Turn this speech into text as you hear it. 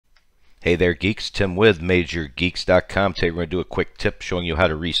Hey there geeks, Tim with MajorGeeks.com. Today we're going to do a quick tip showing you how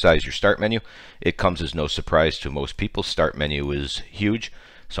to resize your start menu. It comes as no surprise to most people. Start menu is huge.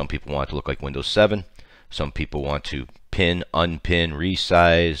 Some people want it to look like Windows 7. Some people want to pin, unpin,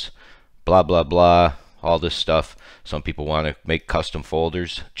 resize, blah blah blah, all this stuff. Some people want to make custom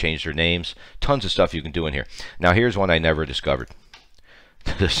folders, change their names. Tons of stuff you can do in here. Now here's one I never discovered.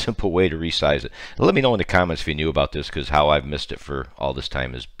 The simple way to resize it. Let me know in the comments if you knew about this, because how I've missed it for all this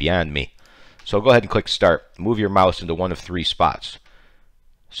time is beyond me. So go ahead and click Start. Move your mouse into one of three spots.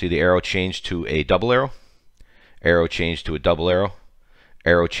 See the arrow change to a double arrow, arrow change to a double arrow,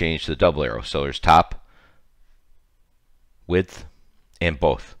 arrow change to the double arrow. So there's top, width, and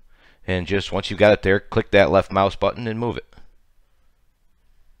both. And just once you got it there, click that left mouse button and move it.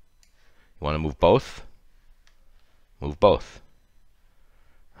 You want to move both? Move both.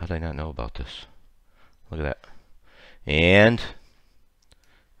 How did I not know about this? Look at that. And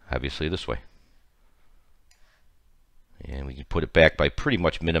obviously this way. And we can put it back by pretty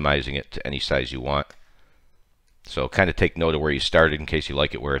much minimizing it to any size you want. So kind of take note of where you started in case you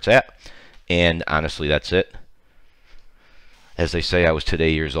like it where it's at. And honestly, that's it. As they say, I was today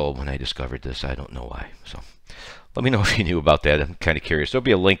years old when I discovered this. I don't know why. So let me know if you knew about that. I'm kind of curious. There'll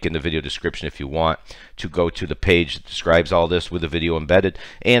be a link in the video description if you want to go to the page that describes all this with the video embedded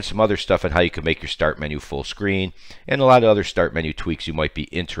and some other stuff on how you can make your start menu full screen and a lot of other start menu tweaks you might be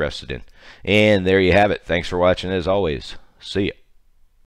interested in. And there you have it. Thanks for watching as always. See ya.